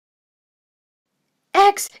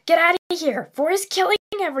X, get out of here. 4 is killing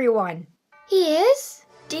everyone. He is?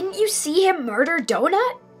 Didn't you see him murder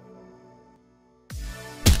Donut?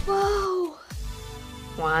 Whoa.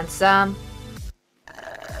 Want some?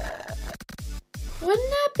 Wouldn't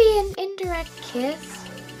that be an indirect kiss?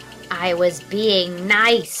 I was being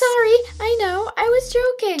nice. Sorry, I know. I was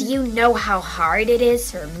joking. Do you know how hard it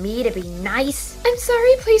is for me to be nice? I'm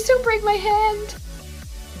sorry. Please don't break my hand.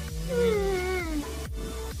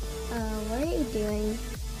 What are you doing?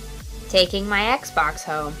 Taking my Xbox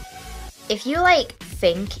home. If you,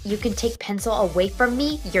 think you can take Pencil away from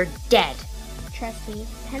me, you're dead. Trust me,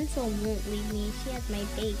 Pencil won't leave me. She has my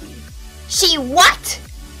baby. She what?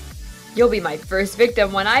 You'll be my first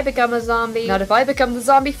victim when I become a zombie. Not if I become the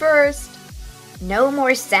zombie first. No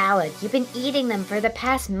more salad. You've been eating them for the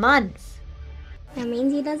past month. That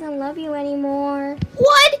means he doesn't love you anymore.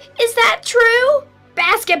 What? Is that true?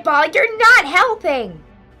 Basketball, you're not helping.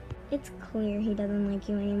 It's clear he doesn't like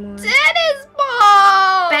you anymore. Tennis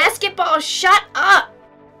ball! Basketball, shut up!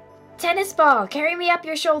 Tennis ball, carry me up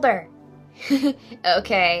your shoulder.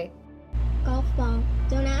 Okay. Golf ball,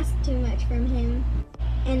 don't ask too much from him.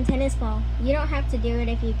 And tennis ball, you don't have to do it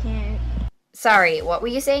if you can't. Sorry, what were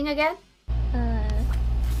you saying again?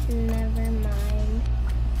 Never mind.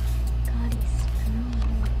 God, he's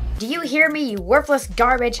strong. Do you hear me, you worthless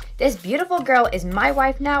garbage? This beautiful girl is my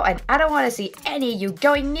wife now, and I don't want to see any of you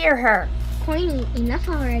going near her. Coiny, enough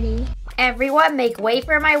already. Everyone make way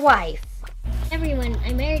for my wife. Everyone,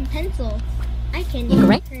 I married Pencil. I can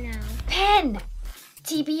Great. her now. Pen!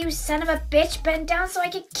 TB, you son of a bitch, bend down so I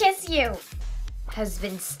can kiss you.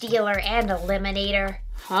 Husband stealer and eliminator.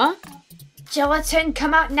 Huh? Gelatin,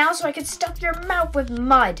 come out now so I can stuff your mouth with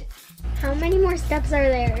mud. How many more steps are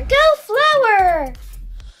there? Go, Flower!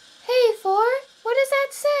 Hey, 4, what does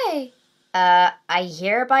that say? I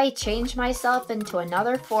hereby change myself into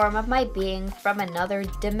another form of my being from another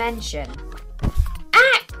dimension.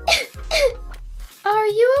 Ah! Are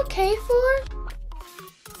you okay, 4?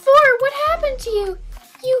 4, what happened to you?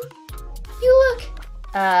 You look...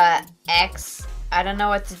 X, I don't know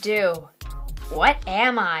what to do. What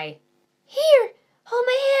am I? Here, hold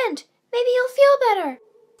my hand. Maybe you'll feel better.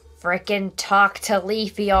 Frickin' talk to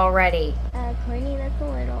Leafy already. Courtney, that's a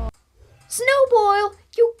little... Snowboil,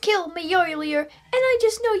 you killed me earlier, and I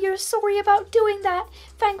just know you're sorry about doing that.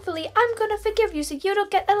 Thankfully, I'm gonna forgive you so you don't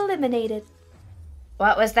get eliminated.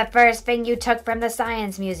 What was the first thing you took from the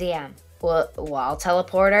Science Museum? Wall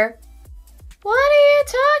teleporter? What are you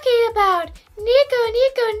talking about?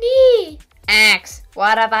 Nico, nee. Axe,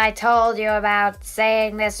 what have I told you about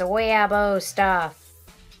saying this weeaboo stuff?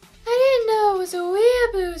 I didn't know it was a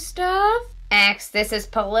weeaboo stuff. Axe, this is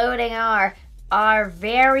polluting our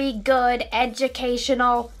very good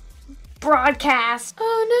educational broadcast.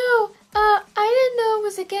 Oh no, I didn't know it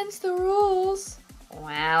was against the rules.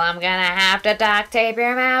 Well, I'm gonna have to duct tape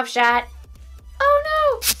your mouth shut. Oh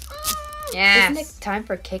no! Yes. Isn't it time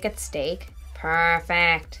for cake at steak?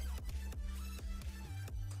 Perfect.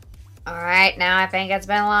 Alright, now I think it's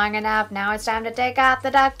been long enough. Now it's time to take off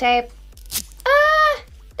the duct tape. Ah!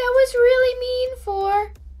 That was really mean,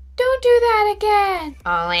 4. Don't do that again.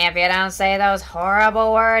 Only if you don't say those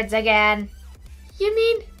horrible words again. You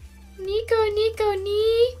mean Nico,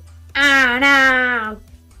 nee? Oh no!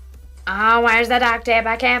 Oh, where's the duct tape?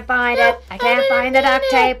 I can't find it. I can't find the duct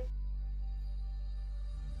tape.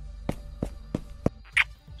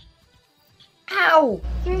 Ow!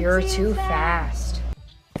 You're too fast.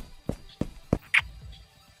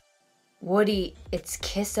 Woody, it's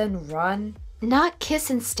kiss and run, not kiss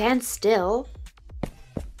and stand still.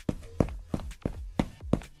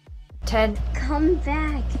 10. Come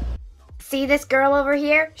back. See this girl over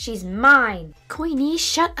here? She's mine. Queenie,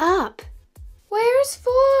 shut up. Where's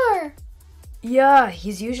 4? Yeah,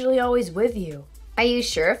 he's usually always with you. Are you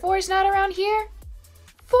sure 4's not around here?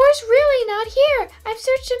 4's really not here. I've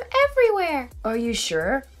searched him everywhere. Are you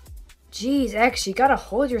sure? Geez, X, you gotta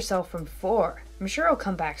hold yourself from 4. I'm sure he'll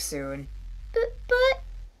come back soon.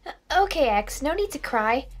 But... Okay, X, no need to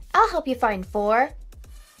cry. I'll help you find 4.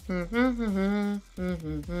 I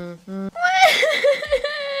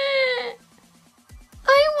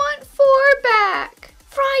want 4 back.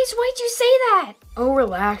 Fries, why'd you say that? Oh,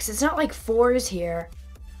 relax. It's not like 4 is here.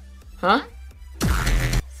 Huh?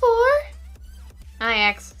 4? Hi,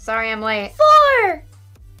 X. Sorry I'm late. 4!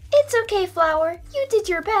 It's okay, Flower. You did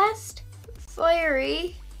your best.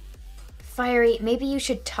 Fiery, maybe you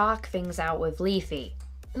should talk things out with Leafy.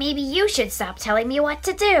 Maybe you should stop telling me what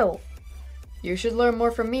to do. You should learn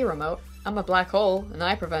more from me, Remote. I'm a black hole, and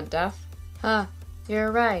I prevent death. Huh,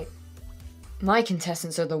 you're right. My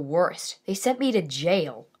contestants are the worst. They sent me to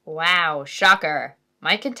jail. Wow, shocker.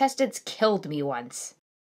 My contestants killed me once.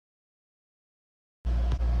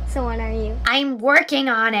 So what are you? I'm working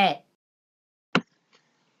on it.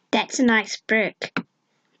 That's a nice brick.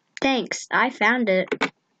 Thanks, I found it.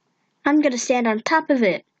 I'm gonna stand on top of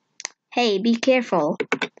it. Hey, be careful.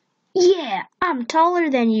 Yeah, I'm taller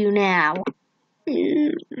than you now.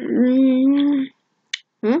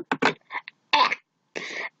 Ah.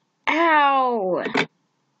 Ow!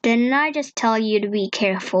 Didn't I just tell you to be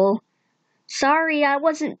careful? Sorry, I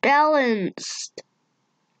wasn't balanced.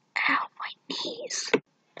 Ow, my knees.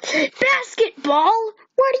 Basketball?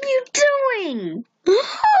 What are you doing?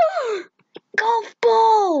 Golf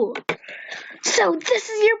ball! So this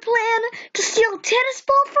is your plan to steal a tennis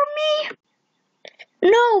ball from me?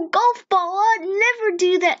 No, golf ball, I'd never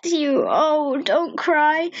do that to you. Oh, don't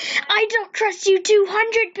cry. I don't trust you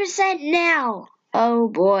 200% now. Oh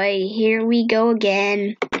boy, here we go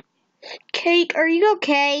again. Cake, are you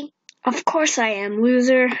okay? Of course I am,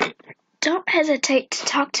 loser. Don't hesitate to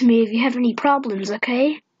talk to me if you have any problems,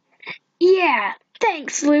 okay? Yeah,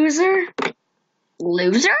 thanks, loser.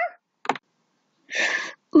 Loser?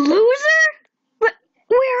 Loser?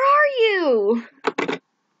 Where are you?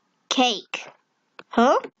 Cake.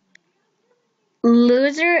 Huh?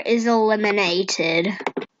 Loser is eliminated.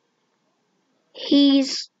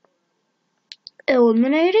 He's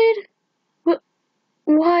eliminated?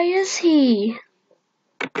 Why is he?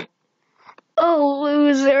 Oh,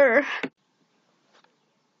 loser.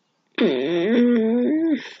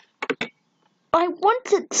 I want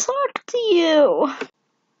to talk to you.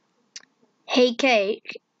 Hey,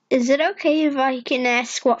 Cake. Is it okay if I can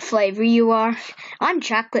ask what flavor you are? I'm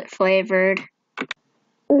chocolate flavored.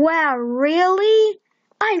 Wow, really?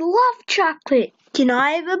 I love chocolate. Can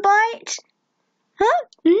I have a bite? Huh?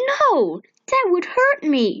 No, that would hurt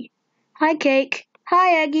me. Hi, Cake.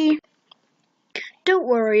 Hi, Eggy. Don't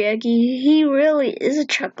worry, Eggy. He really is a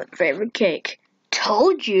chocolate-flavored cake.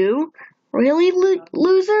 Told you. Really,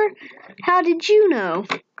 loser? How did you know?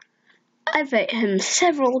 I've ate him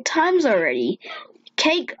several times already.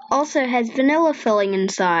 Cake also has vanilla filling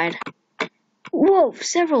inside. Whoa,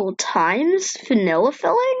 several times? Vanilla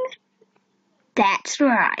filling? That's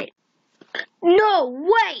right. No,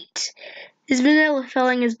 wait! His vanilla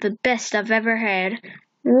filling is the best I've ever had.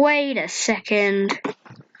 Wait a second.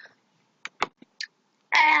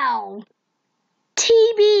 Ow!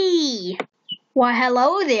 TB! Why,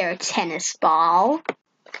 hello there, tennis ball.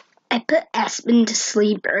 I put Aspen to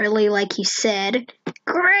sleep early like you said.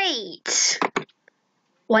 Great!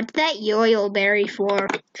 What's that yo-yo berry for?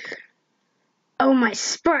 Oh, my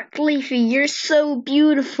Spark Leafy, you're so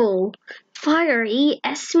beautiful. Fiery,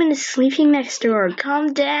 Aspen is sleeping next door.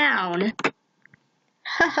 Calm down.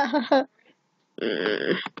 Ha ha ha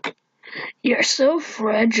ha. You're so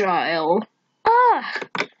fragile. Ah!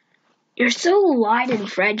 You're so light and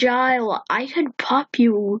fragile, I could pop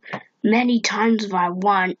you many times if I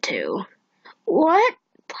want to. What?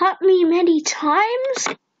 Pop me many times?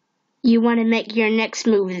 You want to make your next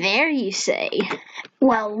move there, you say?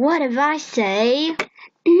 Well, what if I say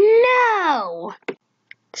no?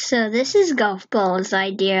 So this is Golf Ball's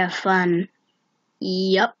idea of fun.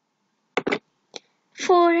 Yup.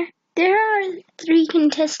 There are 3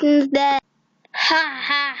 contestants that... Ha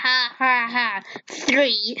ha ha ha ha.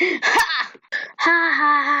 3. Ha! Ha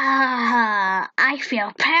ha ha ha. I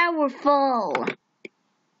feel powerful.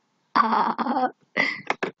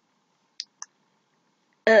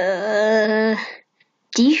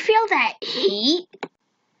 Do you feel that heat?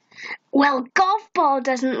 Well, Golf Ball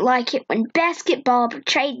doesn't like it when basketball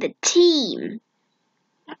betrayed the team.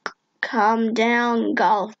 Calm down,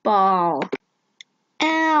 Golf Ball.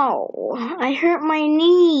 Ow, I hurt my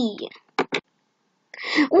knee.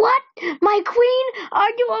 What? My queen? Are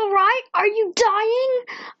you alright? Are you dying?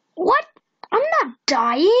 What? I'm not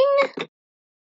dying.